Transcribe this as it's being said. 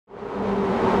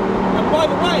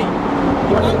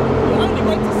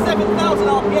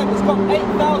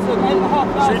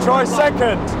Should we try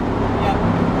second? Yeah.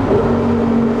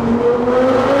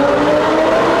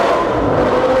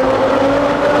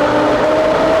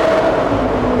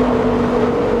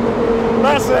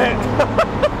 That's it.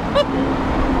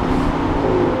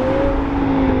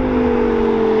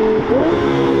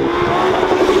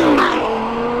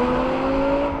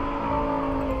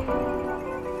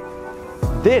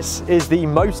 This is the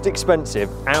most expensive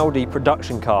Audi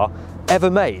production car ever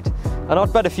made. And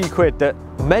I'd bet a few quid that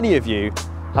many of you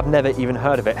have never even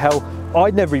heard of it. Hell,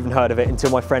 I'd never even heard of it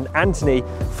until my friend Anthony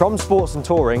from Sports and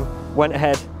Touring went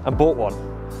ahead and bought one.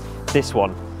 This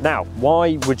one. Now,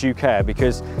 why would you care?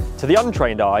 Because to the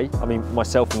untrained eye, I mean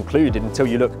myself included, until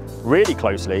you look really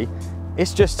closely,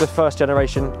 it's just a first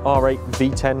generation R8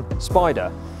 V10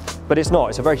 Spyder. But it's not,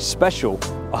 it's a very special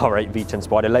R8 V10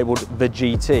 Spyder labelled the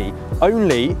GT.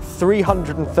 Only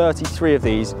 333 of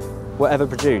these were ever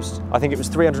produced. I think it was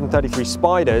 333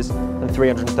 Spyders and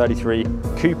 333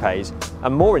 Coupes.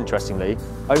 And more interestingly,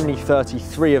 only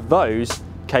 33 of those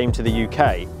came to the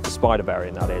UK, the Spyder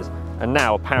variant that is. And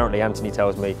now apparently, Anthony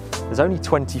tells me, there's only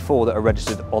 24 that are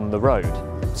registered on the road.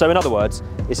 So in other words,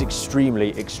 it's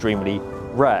extremely, extremely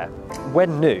rare.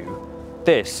 When new,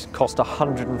 this cost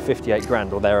 158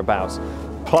 grand or thereabouts,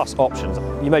 plus options.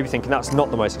 You may be thinking that's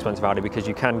not the most expensive Audi, because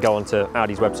you can go onto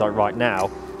Audi's website right now,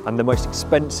 and the most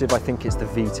expensive, I think, is the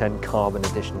V10 Carbon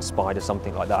Edition Spyder,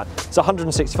 something like that. It's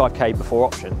 165k before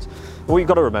options. What you've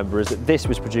got to remember is that this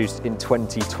was produced in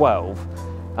 2012,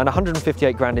 and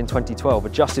 158 grand in 2012,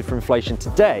 adjusted for inflation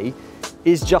today,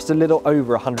 is just a little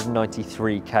over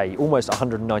 193k, almost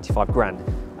 195 grand.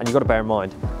 And you've got to bear in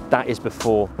mind, that is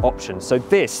before options. So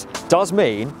this does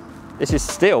mean this is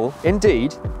still,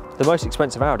 indeed, the most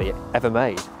expensive Audi ever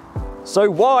made.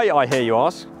 So why, I hear you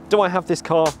ask, do I have this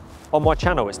car on my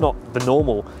channel? It's not the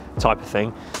normal type of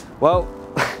thing. Well,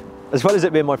 as well as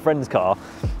it being my friend's car,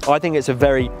 I think it's a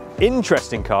very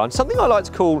interesting car, and something I like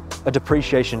to call a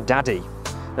depreciation daddy.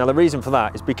 Now the reason for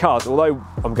that is because, although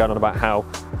I'm going on about how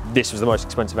this was the most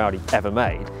expensive Audi ever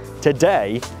made,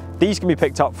 today these can be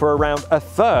picked up for around a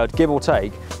third, give or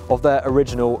take, of their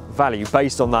original value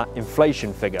based on that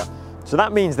inflation figure. So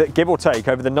that means that, give or take,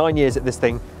 over the 9 years that this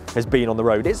thing has been on the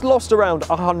road, it's lost around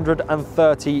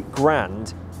 130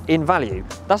 grand in value.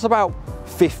 That's about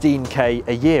 15k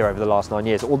a year over the last 9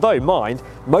 years. Although, mind,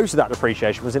 most of that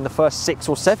depreciation was in the first 6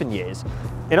 or 7 years.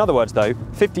 In other words though,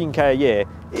 15k a year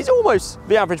is almost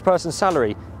the average person's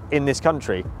salary in this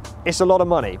country. It's a lot of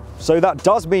money. So that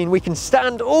does mean we can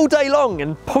stand all day long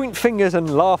and point fingers and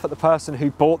laugh at the person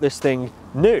who bought this thing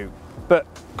new. But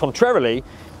contrarily,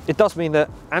 it does mean that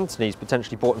Anthony's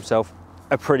potentially bought himself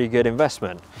a pretty good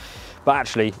investment. But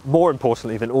actually, more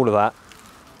importantly than all of that,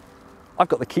 I've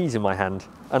got the keys in my hand,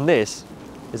 and this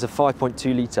is a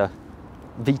 5.2 litre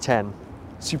V10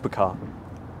 supercar.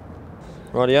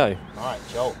 Rightio. All right,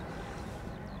 Joel.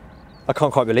 I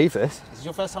can't quite believe this. This is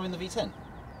your first time in the V10?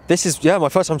 This is, yeah, my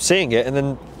first time seeing it, and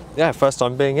then, yeah, first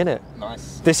time being in it.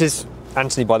 Nice. This is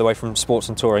Anthony, by the way, from Sports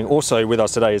and Touring. Also with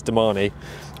us today is Damani.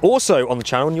 Also on the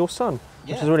channel, and your son,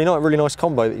 which is really nice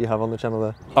combo that you have on the channel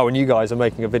there. Oh, and you guys are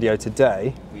making a video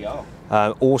today. We are.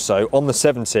 Also on the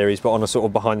 7 Series, but on a sort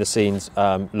of behind the scenes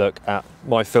look at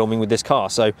my filming with this car.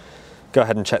 So go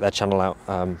ahead and check their channel out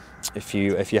if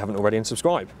you haven't already, and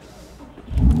subscribe.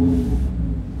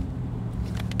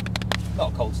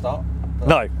 Not a cold start.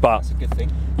 No, but that's a good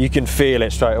thing. You can feel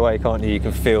it straight away, can't you? You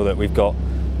can feel that we've got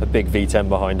a big V10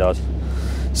 behind us.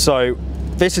 So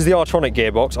this is the R8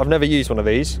 gearbox. I've never used one of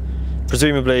these.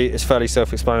 Presumably it's fairly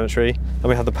self-explanatory. And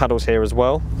we have the paddles here as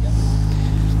well. Yep.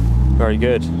 Very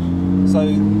good. So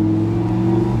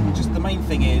just the main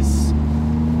thing is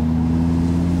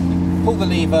pull the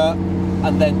lever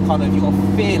and then kind of you've got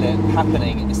to feel it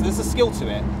happening. So there's a skill to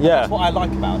it. Yeah. That's what I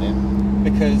like about it,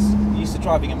 because used to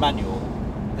driving a manual,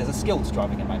 there's a skill to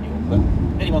driving a manual, but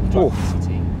anyone can drive a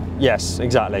CT. Yes,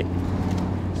 exactly.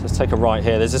 So let's take a right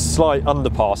here. There's a slight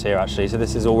underpass here actually, so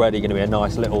this is already going to be a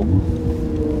nice little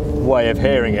way of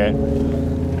hearing it.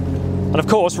 And of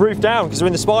course, roof down because we're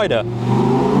in the Spyder.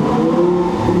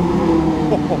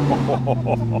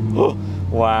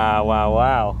 Wow, wow,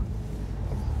 wow.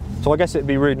 So I guess it'd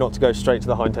be rude not to go straight to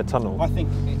the Hindhead Tunnel. I think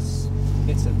it's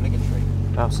obligatory.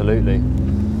 Absolutely.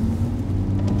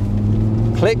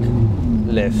 Click,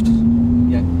 lift.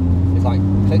 Yeah, it's like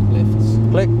click, lifts.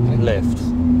 Click, lift.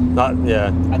 That, yeah.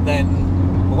 And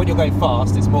then, well, when you're going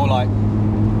fast, it's more like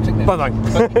click, lift. Bang,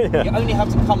 bang. But yeah. You only have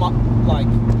to come up like...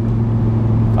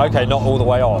 Okay, not all the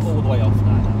way off. Not all the way off,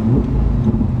 no.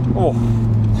 Oh.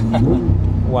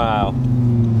 Wow.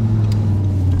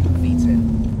 V10.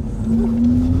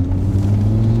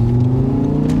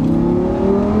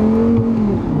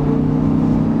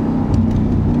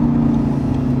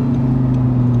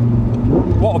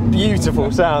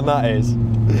 beautiful sound that is.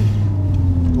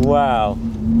 Wow.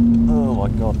 Oh my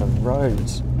God, the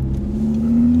roads.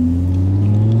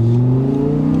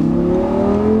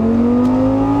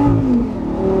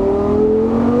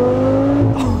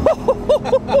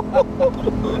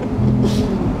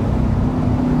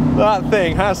 That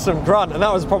thing has some grunt, and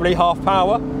that was probably half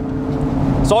power.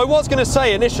 So I was going to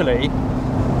say initially,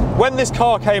 when this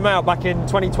car came out back in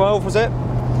 2012, was it?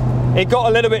 It got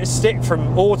a little bit of stick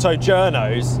from auto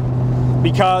journos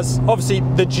because obviously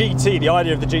the GT, the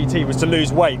idea of the GT was to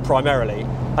lose weight primarily,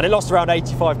 and it lost around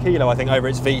 85 kilo, I think, over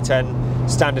its V10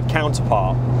 standard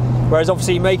counterpart. Whereas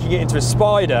obviously making it into a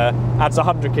Spyder adds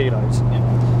 100 kilos.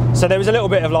 Yeah. So there was a little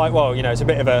bit of like, well, you know, it's a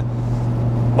bit of a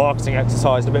marketing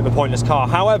exercise, a bit of a pointless car.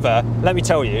 However, let me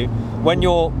tell you, when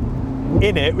you're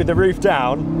in it with the roof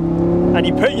down and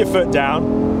you put your foot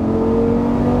down,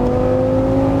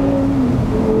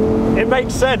 it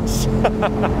makes sense.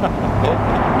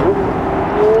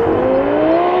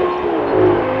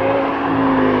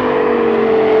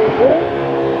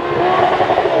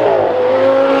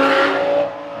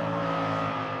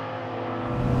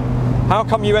 How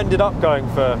come you ended up going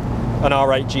for an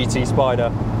R8 GT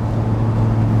Spyder?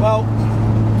 Well,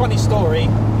 funny story.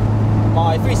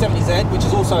 My 370Z, which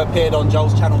has also appeared on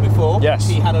Joel's channel before, yes,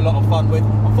 he had a lot of fun with.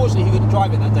 Unfortunately, he couldn't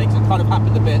drive it that day because it kind of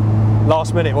happened a bit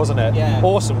last minute, wasn't it? Yeah.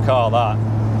 Awesome car, that.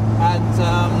 And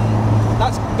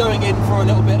that's going in for a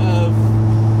little bit of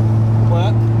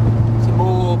work, some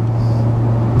more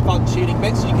fun tuning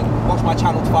bits. You can watch my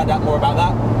channel to find out more about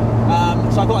that.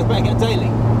 So I thought I'd better get a daily.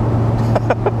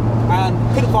 And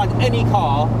couldn't find any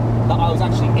car that I was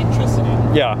actually interested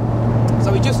in. Yeah.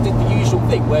 So we just did the usual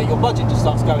thing where your budget just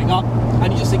starts going up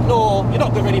and you just ignore, you're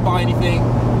not going to really buy anything,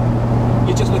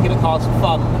 you're just looking at cars for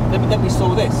fun. Then we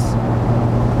saw this.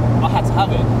 I had to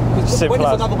have it. Because when is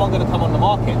another one going to come on the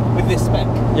market with this spec?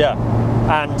 Yeah.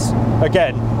 And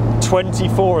again,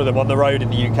 24 of them on the road in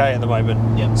the UK at the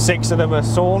moment. Yep. 6 of them are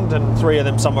Sawned and 3 of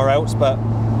them somewhere else, but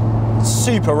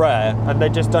super rare, and they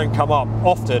just don't come up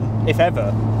often, if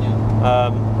ever.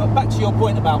 But back to your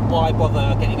point about why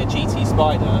bother getting a GT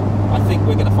Spyder, I think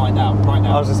we're going to find out right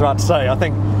now. I was just about to say, I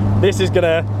think this is going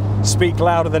to speak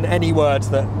louder than any words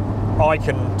that I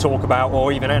can talk about,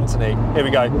 or even Anthony. Here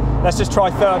we go. Let's just try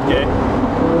third gear.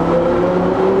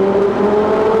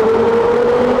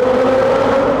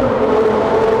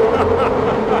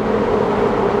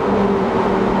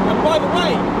 And by the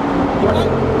way, you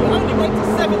only went to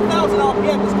 7,000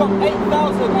 RPM, it's got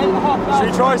 8,000, 8,500.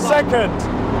 Should we try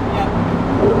second?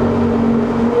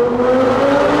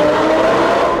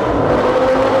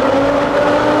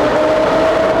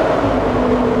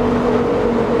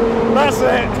 That's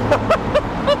it.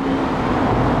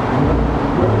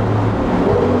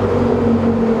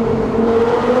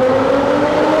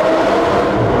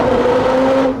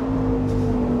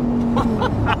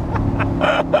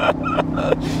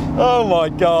 Oh my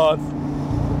God.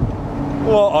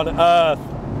 What on earth?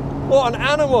 What an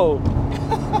animal.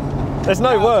 There's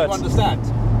no words. Do you understand?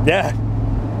 Yeah.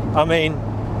 I mean,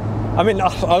 I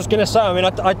was going to say,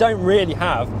 I don't really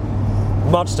have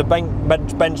much to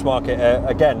benchmark it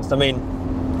against. I mean,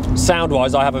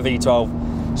 sound-wise, I have a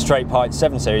V12 straight pipe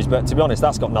 7 Series, but to be honest,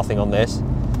 that's got nothing on this.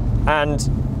 And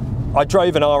I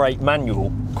drove an R8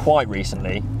 manual quite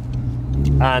recently,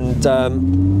 and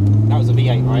that was a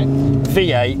V8, right?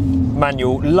 V8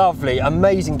 manual, lovely,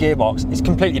 amazing gearbox. It's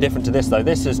completely different to this though.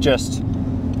 This has just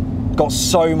got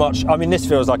so much. I mean, this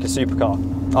feels like a supercar.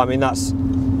 I mean,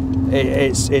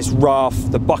 it's rough.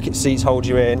 The bucket seats hold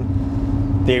you in.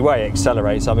 The way it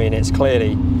accelerates, I mean, it's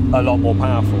clearly a lot more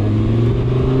powerful.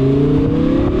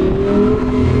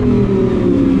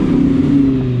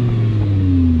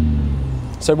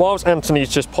 So whilst Anthony's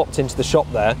just popped into the shop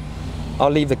there, I'll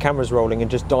leave the cameras rolling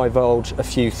and just divulge a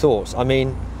few thoughts. I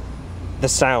mean, the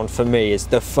sound for me is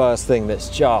the first thing that's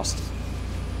just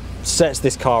sets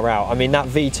this car out. I mean, that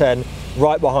V10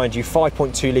 right behind you,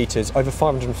 5.2 litres, over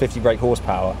 550 brake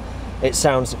horsepower. It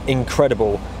sounds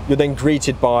incredible. You're then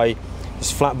greeted by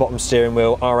this flat bottom steering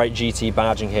wheel, R8 GT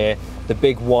badging here, the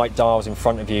big white dials in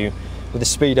front of you, with a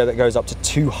speedo that goes up to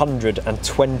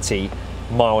 220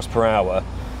 miles per hour.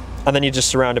 And then you're just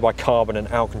surrounded by carbon and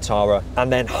Alcantara,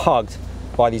 and then hugged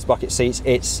by these bucket seats.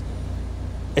 It's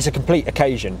a complete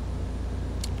occasion.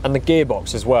 And the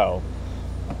gearbox as well,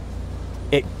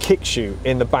 it kicks you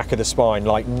in the back of the spine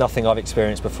like nothing I've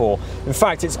experienced before. In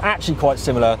fact, it's actually quite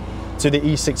similar to the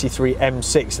E63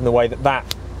 M6 in the way that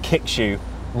that kicks you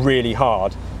really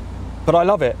hard. But I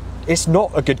love it. It's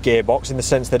not a good gearbox in the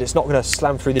sense that it's not going to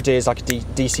slam through the gears like a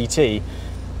DCT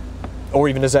or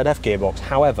even a ZF gearbox.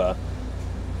 However,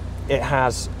 it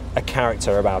has a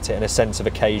character about it and a sense of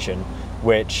occasion,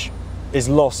 which is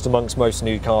lost amongst most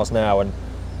new cars now, and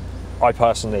I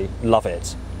personally love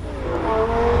it.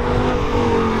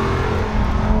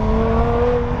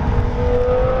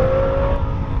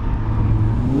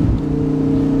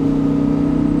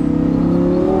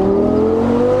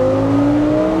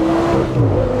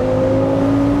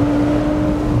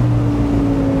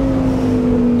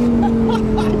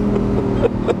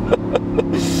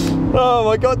 Oh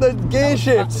my god, the gear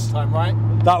shifts! This time, right?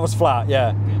 That was flat,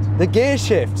 yeah. Good. The gear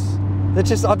shifts. They're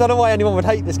just, I don't know why anyone would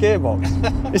hate this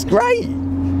gearbox. It's great.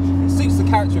 It suits the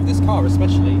character of this car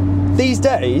especially. These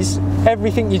days,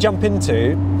 everything you jump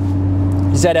into,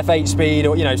 ZF8 speed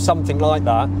or, you know, something like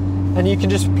that, and you can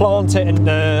just plant it and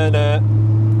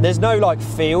there's no like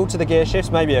feel to the gear shifts,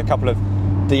 maybe a couple of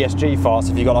DSG farts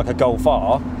if you got like a Golf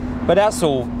R, but that's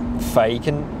all fake.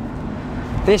 And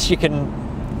this you can,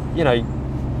 you know,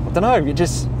 I don't know,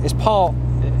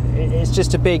 it's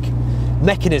just a big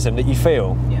mechanism that you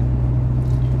feel. Yeah.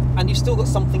 And you've still got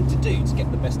something to do to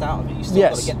get the best out of it. You've still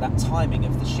got to get that timing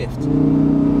of the shift.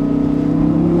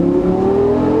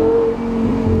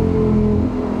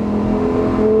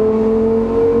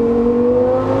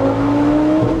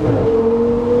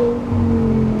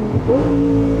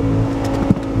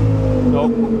 Oh,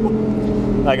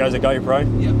 there goes a GoPro.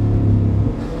 Yep.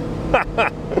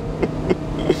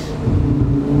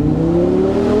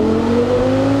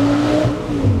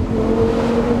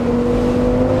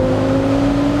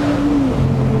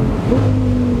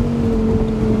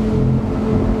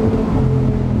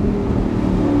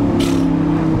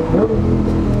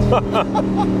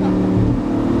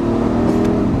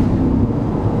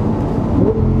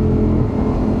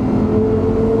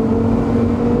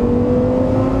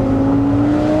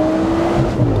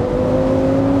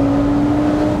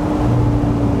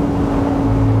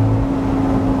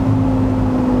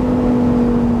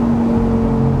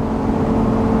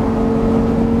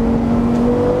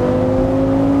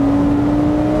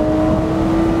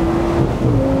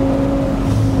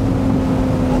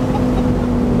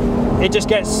 It just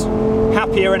gets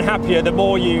happier and happier the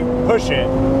more you push it.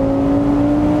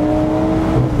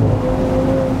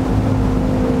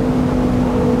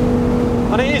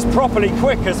 And it is properly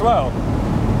quick as well.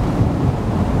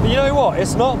 But you know what?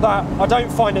 It's not that, I don't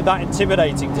find it that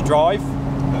intimidating to drive.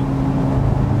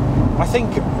 I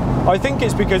think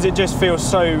it's because it just feels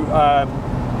so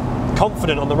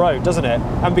confident on the road, doesn't it?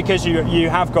 And because you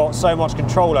have got so much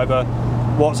control over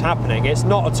what's happening. It's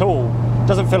not at all,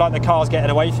 doesn't feel like the car's getting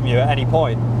away from you at any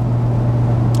point.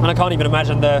 And I can't even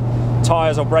imagine the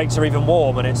tyres or brakes are even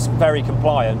warm, and it's very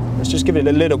compliant. Let's just give it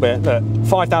a little bit. Look,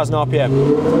 5,000 RPM.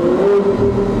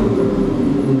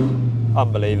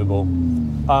 Unbelievable.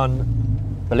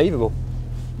 Unbelievable.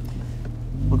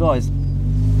 Well guys,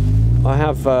 I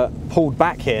have pulled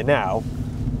back here now.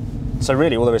 So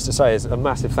really all there is to say is a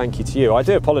massive thank you to you. I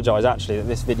do apologise actually that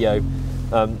this video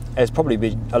has probably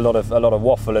been a lot of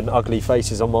waffle and ugly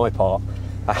faces on my part.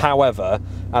 However,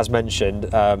 as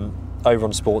mentioned, over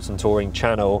on Sports and Touring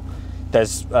channel,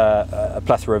 there's a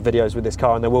plethora of videos with this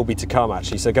car, and there will be to come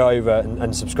actually. So go over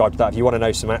and subscribe to that if you want to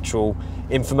know some actual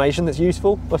information that's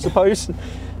useful, I suppose.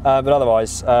 But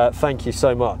otherwise, thank you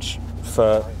so much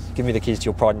for giving me the keys to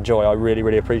your pride and joy. I really,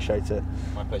 really appreciate it.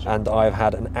 My pleasure. And I've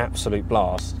had an absolute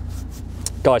blast.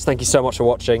 Guys, thank you so much for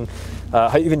watching.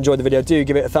 Hope you've enjoyed the video. Do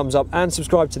give it a thumbs up and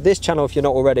subscribe to this channel if you're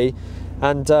not already.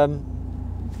 And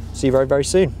see you very, very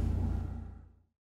soon.